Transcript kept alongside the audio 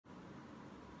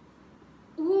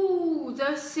Ooh,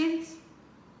 those synth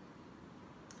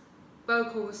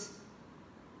vocals.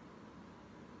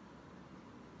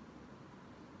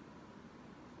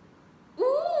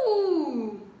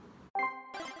 Ooh!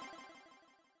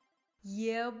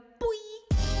 Yeah, boy!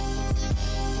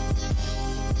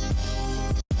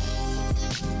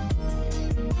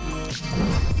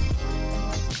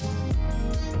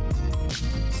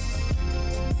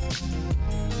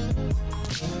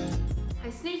 Hi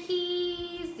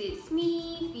Snakies, it's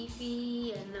me,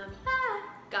 Fifi, and I'm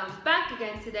back. I'm back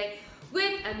again today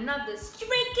with another Stray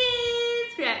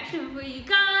Kids reaction for you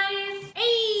guys.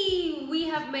 Hey, we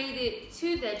have made it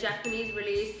to their Japanese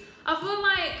release. I feel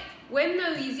like when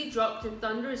No Easy dropped and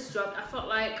Thunderous dropped, I felt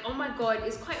like, oh my god,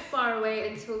 it's quite far away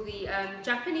until the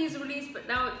Japanese release, but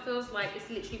now it feels like it's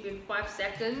literally been 5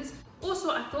 seconds.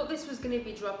 Also, I thought this was going to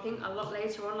be dropping a lot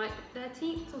later on, like the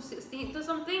 13th or 16th or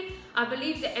something. I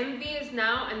believe the MV is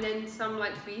now, and then some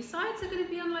like B-sides are going to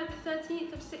be on like the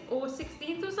 13th or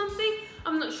 16th or something.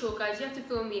 I'm not sure, guys. You have to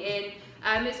fill me in.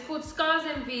 It's called Scars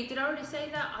MV. Did I already say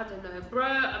that? I don't know. Bro,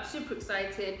 I'm super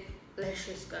excited. Let's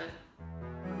just go.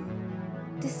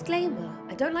 Disclaimer,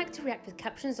 I don't like to react with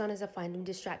captions on as I find them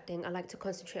distracting. I like to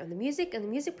concentrate on the music, and the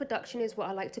music production is what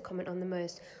I like to comment on the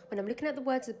most. When I'm looking at the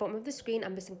words at the bottom of the screen,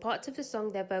 I'm missing parts of the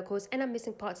song, their vocals, and I'm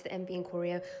missing parts of the MV and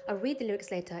choreo. I'll read the lyrics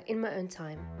later in my own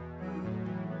time.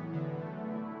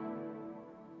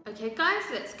 Okay guys,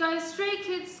 let's go. Stray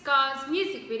Kids Scars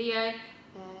music video.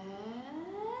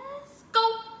 Let's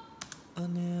go! I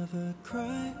never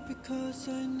cry because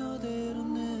I know that it'll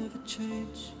never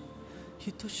change.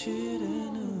 人知れ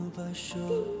ぬ場所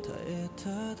耐え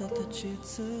ただ立ち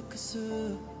尽くす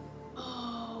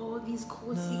Oh, these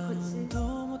chord 何 sequences. 度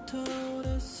も倒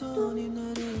れそうに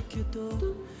なるけど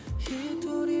一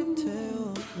人手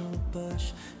を伸ば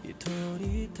し一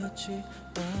人立ち上が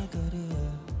る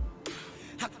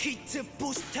핫키트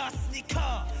부스터 스니커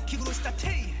기구로 스타트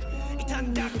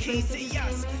이탄 다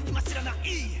키즈야스 이마스라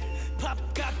나이 팝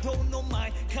가도 노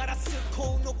마이 가라스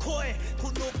코노 코에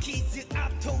코노 키즈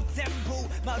아토 젠부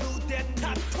마루데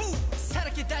타투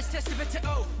살아게 다시 다 스베테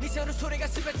오 미소는 소리가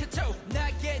스베테 조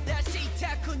나게 다시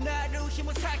타쿠 나루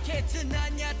힘을 사케즈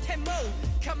나냐 테모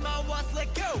Come on let's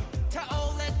let go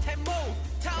타올레 테모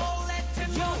타올레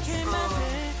테모 You're my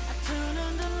day I turn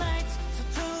on the lights so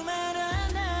to matter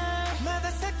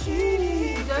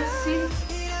Ooh, those synth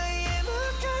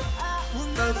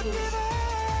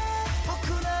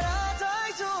vocals.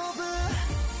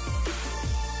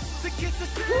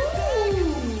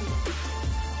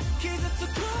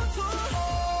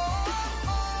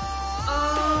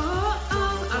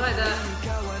 I like that.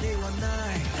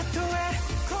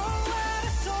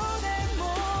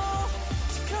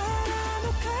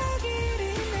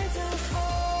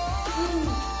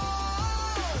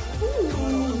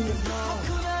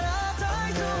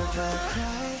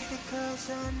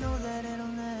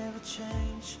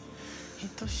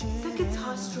 The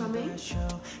guitar strumming. That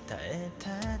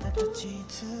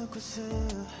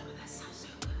sounds so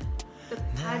good. The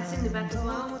pads in the back as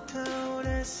well. Ooh.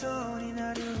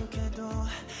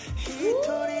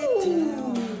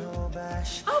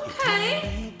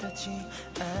 Okay.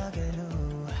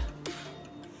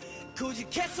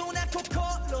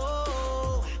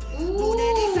 Ooh,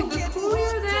 the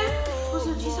choreo there.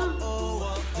 Also,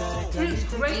 he looks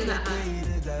great in that hat.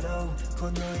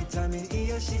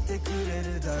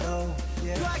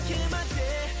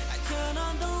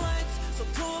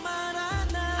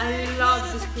 I love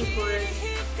this pre-chorus.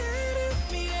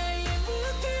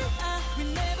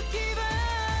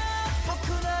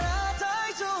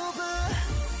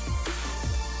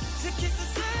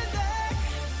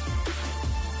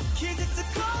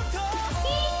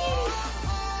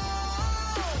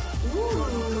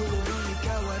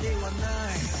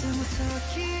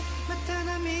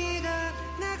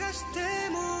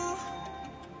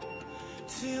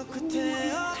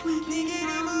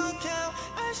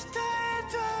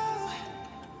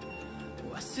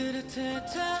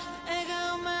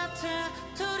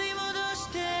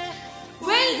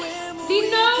 Wait,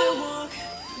 Lino,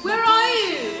 where are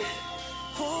you?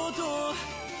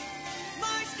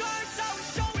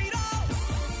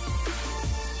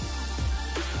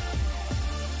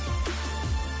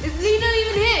 Is Lino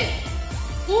even here?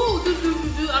 Oh,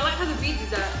 I like how the beat is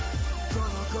that.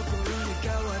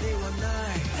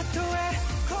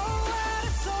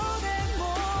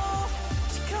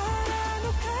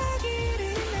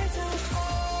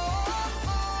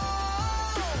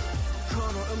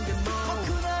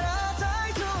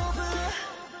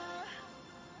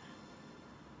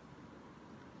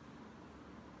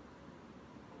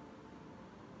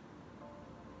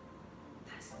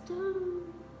 That's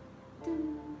dum, dum.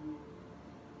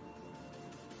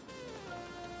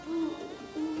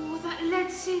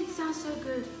 sounds so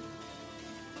good.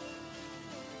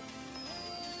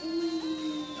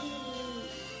 Ooh.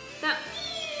 That.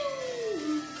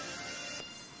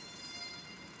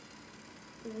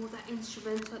 Oh, that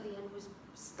instrumental at the end was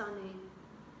stunning.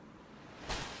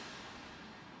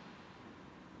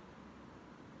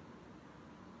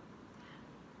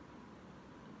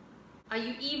 Are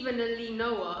you even a Lee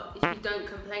Noah if you don't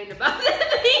complain about the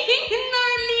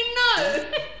Lee No?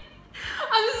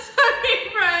 I'm sorry,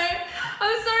 bro.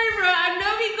 I'm sorry, bro. I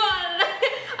know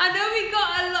we got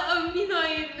a lot of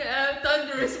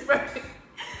Thunderous, bro.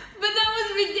 But that was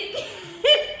ridiculous.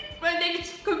 Bro, they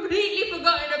just completely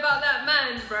forgotten about that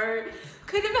man, bro.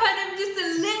 Could have had him just a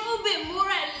little bit more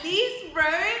at least,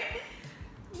 bro.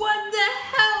 What the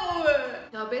hell?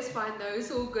 No, but it's fine though,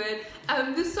 it's all good.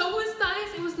 The song was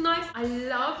nice, it was nice. I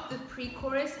loved the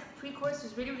pre-chorus. Pre-chorus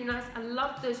was really, really nice. I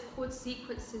loved those chord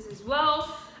sequences as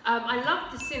well. I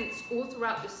loved the synths all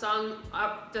throughout the song.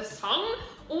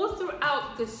 All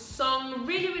throughout the song.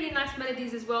 Really, really nice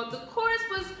melodies as well. The chorus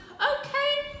was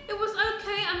okay. It was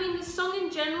okay. I mean, the song in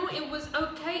general, it was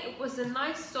okay. It was a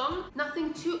nice song.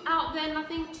 Nothing too out there,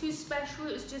 nothing too special.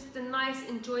 It was just a nice,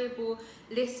 enjoyable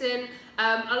listen.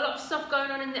 A lot of stuff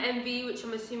going on in the MV, which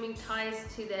I'm assuming ties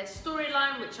to their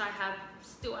storyline, which I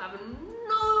still have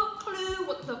no clue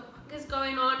what the fuck is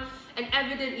going on. And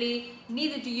evidently,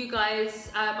 neither do you guys.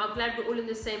 I'm glad we're all in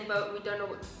the same boat. We don't know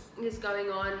what is going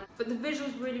on. But the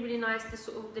visuals really, really nice.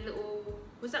 The little,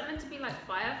 was that meant to be like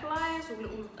fireflies or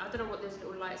little, I don't know what those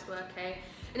little lights were, okay.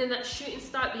 And then that shooting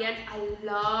star at the end, I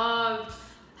loved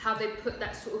how they put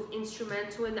that sort of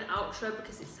instrumental in the outro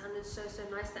because it sounded so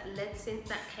nice, that lead synth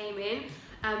that came in.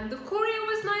 The choreo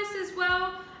was nice as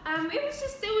well. It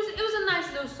was a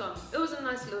nice little song. It was a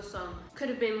nice little song. Could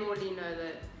have been more Lee No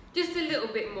though. Just a little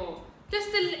bit more.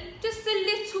 Just a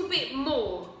little bit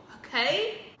more,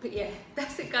 okay? But yeah,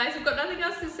 that's it guys. I've got nothing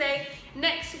else to say.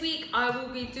 Next week I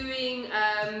will be doing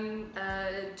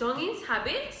Jonghyun's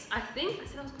Habits. I think I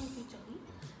said I was going to do Jonghyun.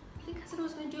 I think I said I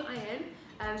was going to do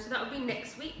IN. So that will be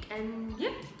next week. And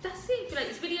yeah, that's it. If you like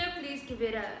this video, please give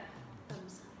it a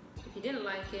thumbs up. If you didn't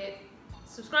like it,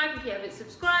 subscribe if you haven't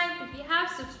subscribed. If you have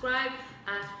subscribed,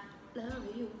 I love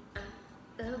you.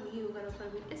 I love you. Gonna follow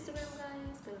me on Instagram,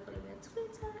 guys. Gonna follow me on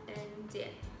Twitter. And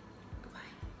yeah,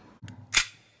 goodbye.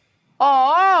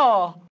 Oh!